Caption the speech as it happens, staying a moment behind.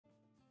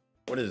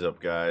What is up,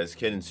 guys?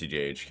 Kid and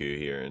CJHQ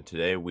here, and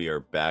today we are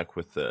back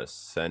with the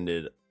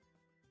Ascended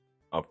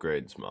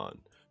Upgrades mod,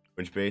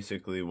 which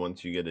basically,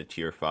 once you get a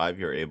tier 5,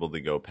 you're able to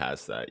go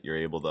past that. You're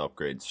able to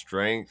upgrade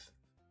Strength,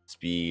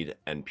 Speed,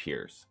 and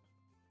Pierce.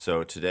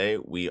 So today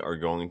we are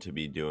going to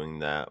be doing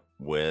that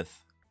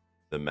with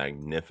the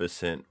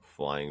magnificent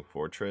Flying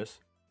Fortress,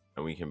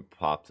 and we can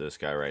pop this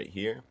guy right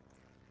here.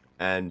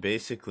 And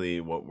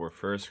basically what we're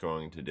first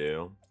going to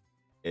do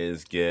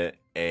is get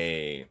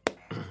a...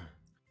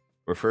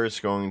 We're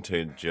first going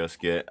to just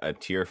get a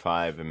tier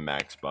 5 and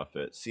max buff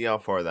it. See how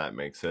far that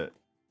makes it.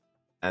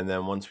 And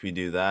then once we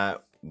do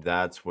that,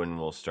 that's when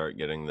we'll start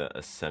getting the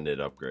Ascended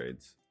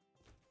upgrades.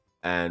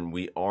 And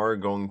we are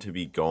going to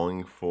be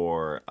going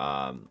for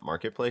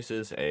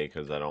marketplaces,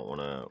 because I don't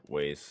want to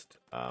waste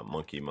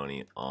monkey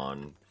money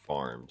on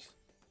farms.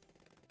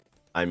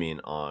 I mean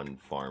on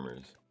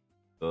farmers.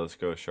 So let's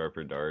go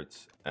sharper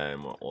darts,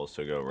 and we'll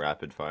also go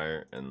rapid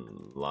fire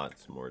and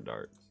lots more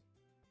darts.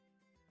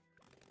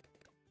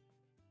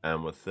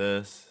 And with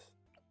this,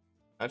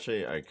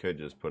 actually I could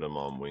just put him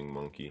on wing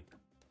monkey.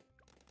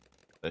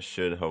 That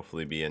should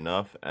hopefully be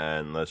enough,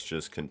 and let's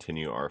just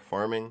continue our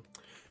farming.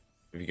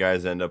 If you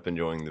guys end up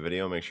enjoying the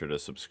video, make sure to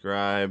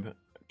subscribe.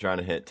 I'm trying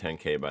to hit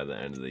 10K by the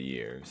end of the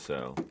year,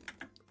 so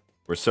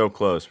we're so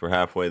close. We're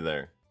halfway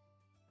there,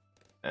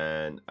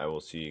 and I will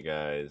see you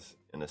guys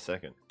in a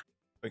second.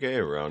 Okay,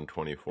 round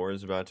 24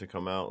 is about to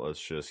come out. Let's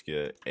just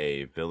get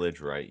a village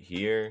right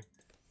here.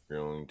 We're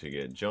going to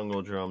get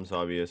jungle drums,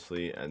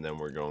 obviously, and then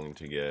we're going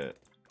to get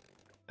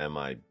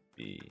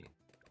MIB,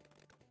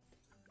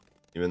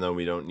 even though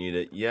we don't need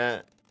it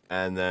yet.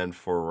 And then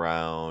for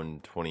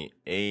round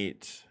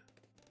 28,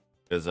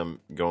 because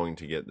I'm going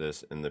to get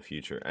this in the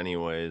future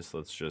anyways,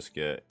 let's just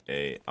get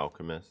a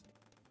alchemist,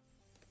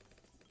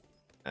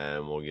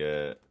 and we'll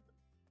get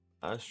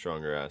a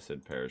stronger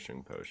acid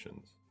perishing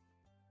potions.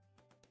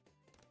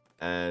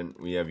 And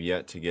we have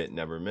yet to get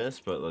never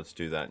miss, but let's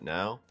do that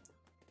now.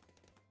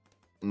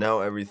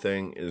 Now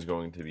everything is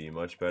going to be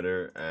much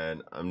better,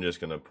 and I'm just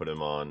going to put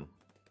him on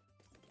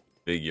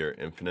figure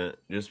infinite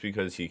just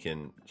because he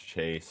can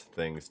chase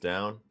things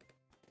down.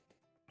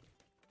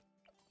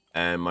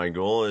 And my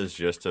goal is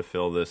just to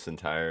fill this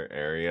entire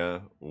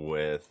area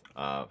with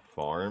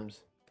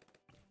farms,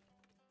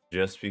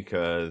 just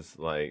because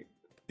like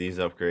these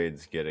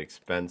upgrades get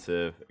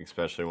expensive,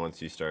 especially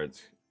once you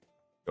start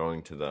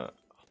going to the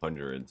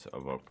hundreds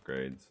of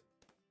upgrades.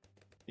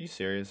 Are you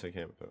serious? I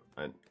can't put...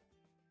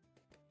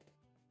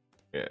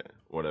 Yeah,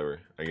 whatever.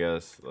 I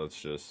guess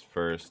let's just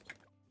first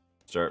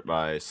start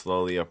by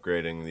slowly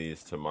upgrading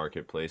these to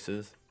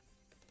marketplaces,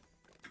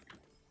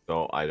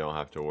 so I don't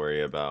have to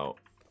worry about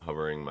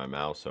hovering my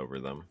mouse over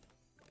them.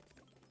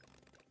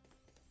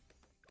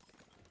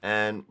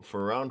 And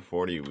for round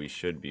 40 we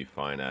should be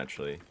fine,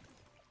 actually.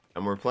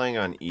 And we're playing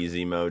on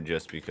easy mode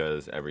just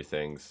because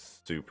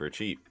everything's super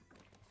cheap.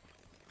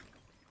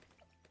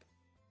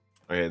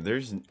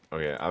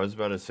 Okay, I was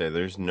about to say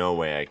there's no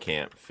way I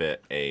can't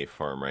fit a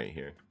farm right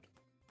here.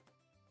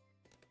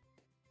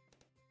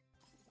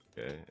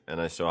 Okay, and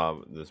I still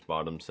have this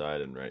bottom side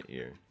and right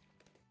here.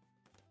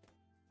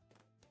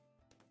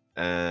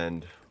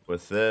 And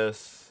with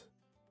this,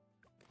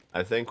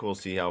 I think we'll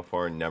see how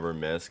far never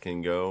miss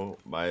can go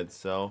by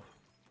itself,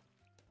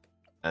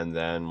 and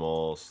then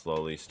we'll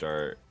slowly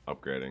start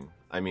upgrading.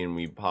 I mean,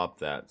 we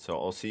popped that, so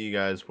I'll see you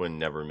guys when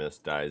never miss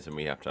dies and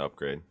we have to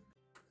upgrade.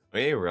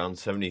 Okay, round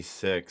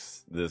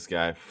 76, this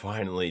guy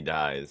finally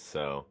dies.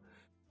 So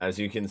as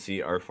you can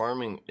see, our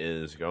farming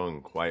is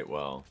going quite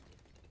well,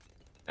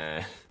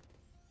 and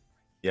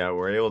yeah,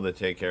 we're able to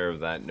take care of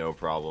that no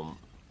problem.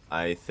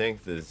 I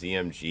think the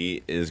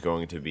ZMG is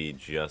going to be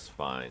just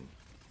fine.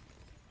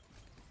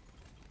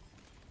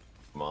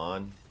 Come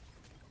on,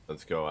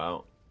 let's go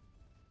out.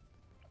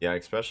 Yeah,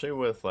 especially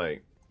with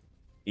like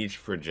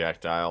each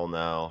projectile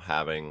now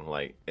having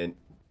like it,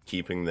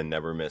 keeping the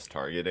never miss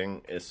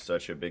targeting is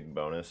such a big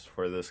bonus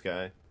for this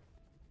guy.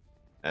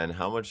 And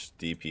how much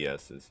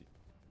DPS is he?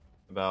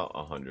 About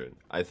 100.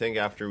 I think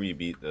after we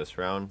beat this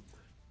round,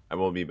 I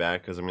will be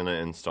back because I'm going to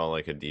install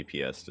like a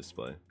DPS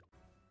display.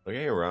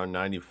 Okay, around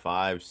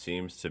 95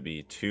 seems to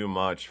be too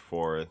much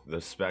for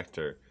the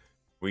Spectre.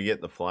 We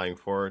get the Flying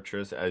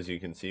Fortress. As you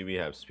can see, we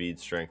have speed,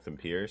 strength, and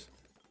pierce.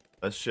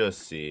 Let's just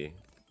see.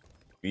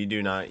 We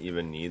do not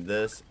even need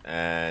this,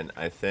 and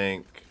I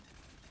think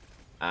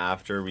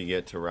after we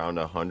get to round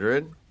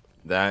 100,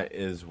 that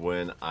is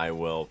when I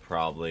will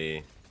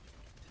probably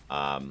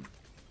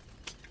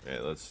okay,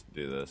 let's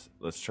do this.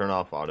 Let's turn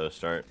off auto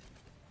start.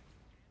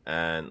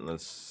 And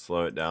let's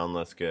slow it down.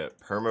 Let's get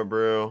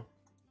permabrew,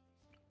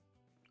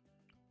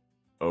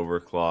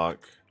 overclock.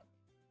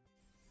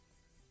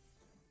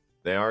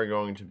 They are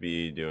going to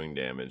be doing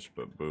damage,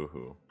 but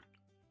boohoo.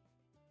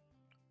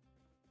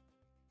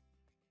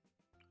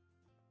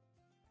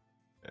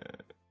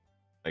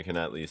 I can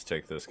at least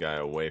take this guy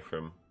away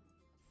from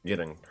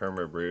getting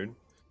permabrewed.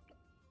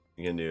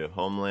 You can do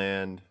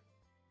homeland,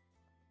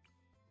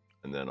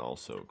 and then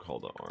also call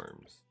to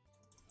arms.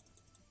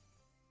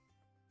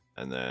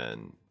 And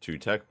then 2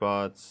 tech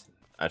bots,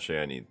 Actually,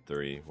 I need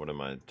 3. What am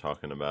I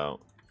talking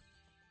about?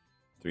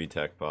 3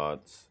 tech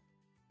pots.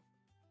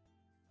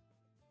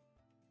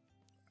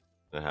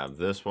 I have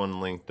this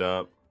one linked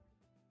up.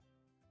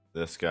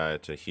 This guy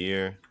to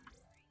here.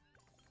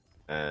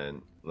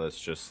 And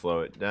let's just slow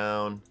it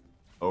down.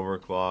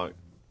 Overclock.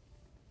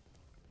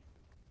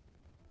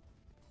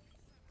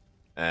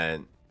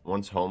 And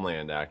once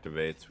Homeland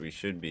activates, we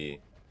should be...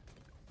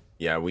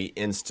 Yeah, we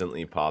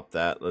instantly pop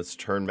that. Let's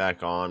turn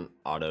back on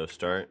auto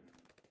start.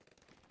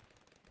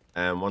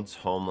 And once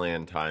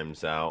Homeland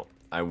times out,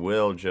 I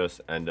will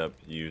just end up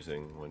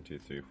using 1, 2,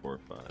 3, 4,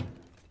 5.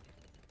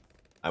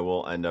 I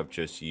will end up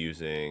just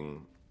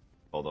using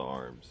all the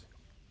arms.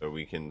 So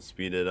we can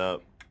speed it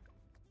up.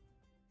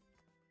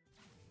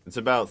 It's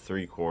about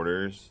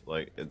 3/4,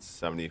 like it's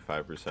 75%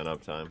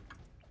 uptime.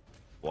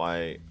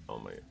 Why? Oh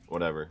my,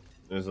 whatever.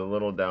 There's a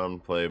little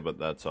downplay, but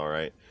that's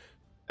alright.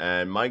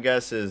 And my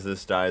guess is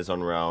this dies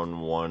on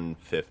round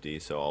 150,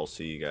 so I'll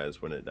see you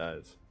guys when it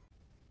dies.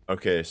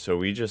 Okay, so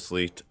we just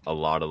leaked a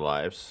lot of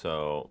lives,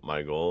 so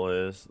my goal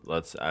is,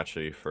 let's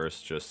actually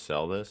first just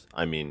sell this.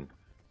 I mean,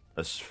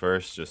 let's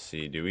first just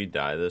see, do we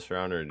die this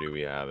round or do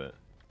we have it?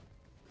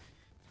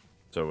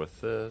 So with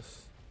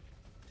this...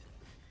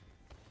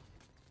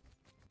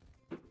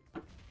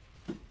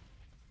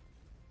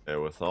 Okay,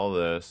 with all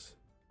this,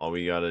 all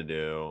we gotta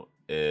do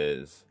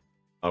is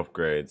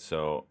upgrade.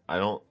 So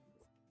I'll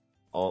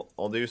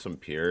do some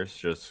pierce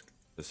just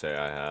to say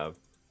I have.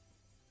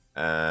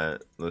 And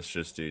let's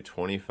just do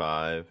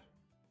 25.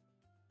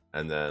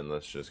 And then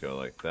let's just go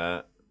like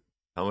that.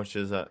 How much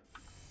is that?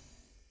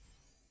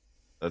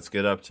 Let's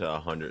get up to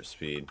 100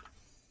 speed.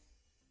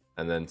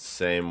 And then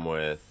same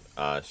with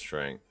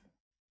strength.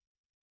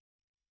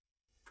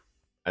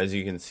 As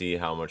you can see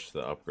how much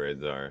the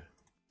upgrades are.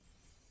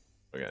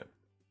 Okay.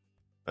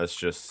 Let's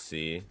just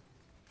see.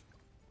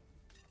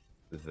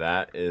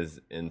 That is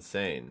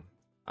insane.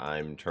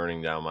 I'm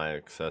turning down my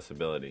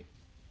accessibility.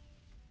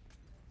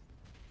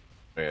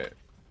 Okay.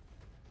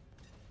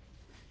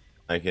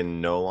 I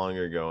can no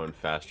longer go in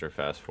faster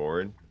fast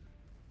forward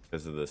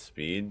because of the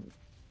speed.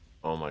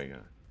 Oh my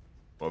god.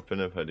 What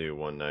if I do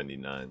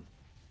 199?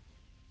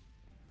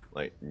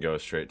 Like, go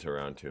straight to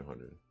around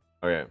 200.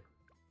 Okay.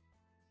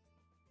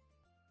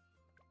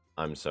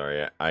 I'm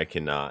sorry, I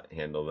cannot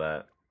handle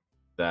that.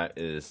 That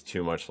is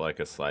too much like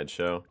a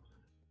slideshow.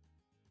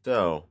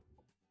 So,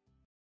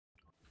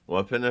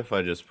 what if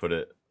I just put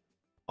it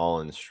all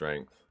in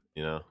strength,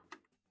 you know?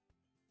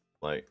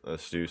 Like,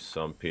 let's do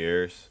some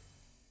pierce.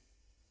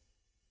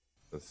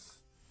 Let's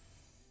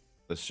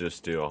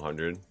just do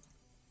 100,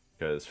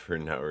 because for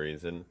no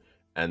reason.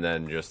 And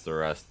then just the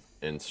rest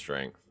in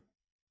strength.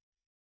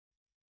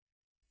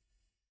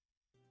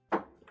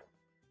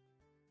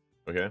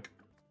 Okay.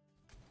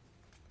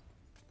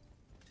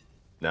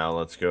 Now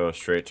let's go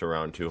straight to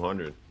round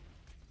 200.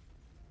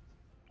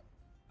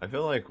 I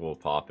feel like we'll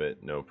pop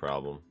it, no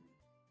problem.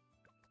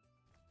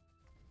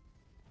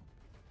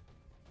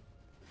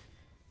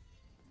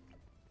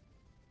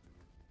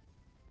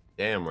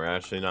 Damn, we're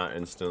actually not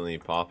instantly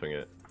popping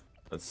it.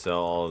 Let's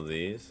sell all of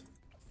these.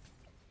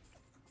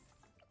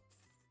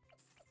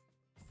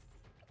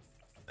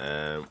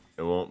 And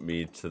it won't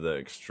be to the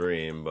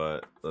extreme,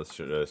 but let's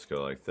just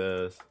go like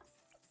this.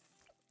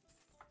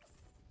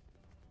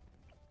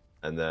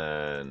 And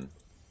then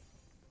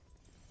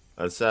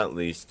let's at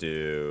least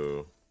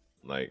do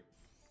like,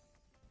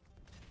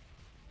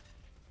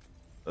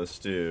 let's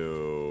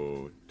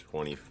do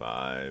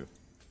 25.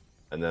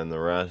 And then the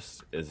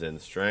rest is in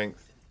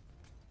strength.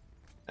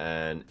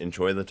 And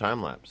enjoy the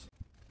time lapse.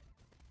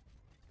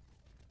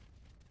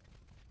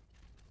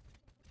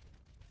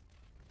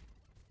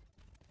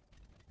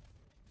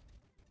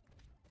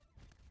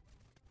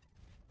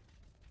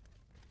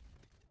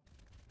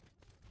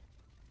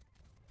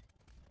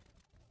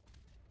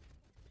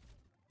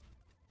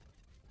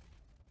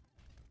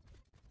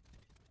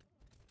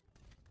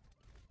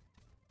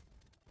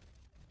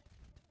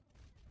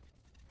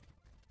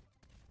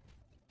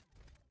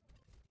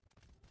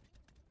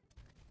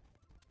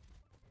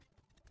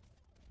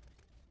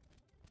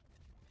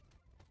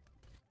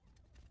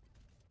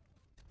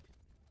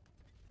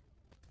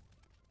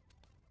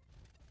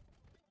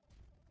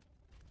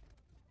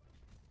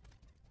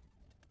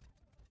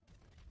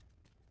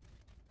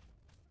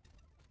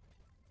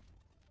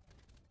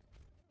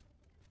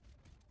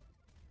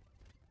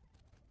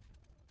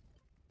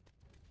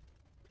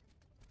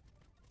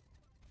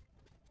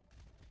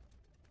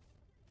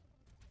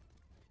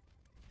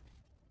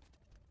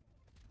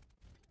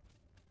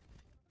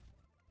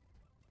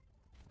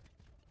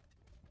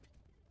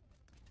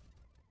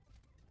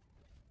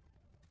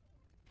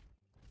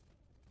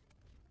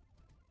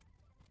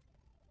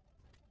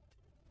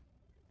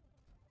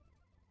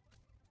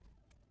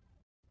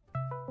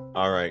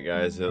 Alright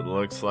guys, it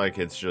looks like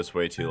it's just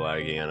way too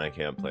laggy and I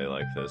can't play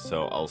like this,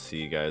 so I'll see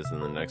you guys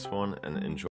in the next one and enjoy.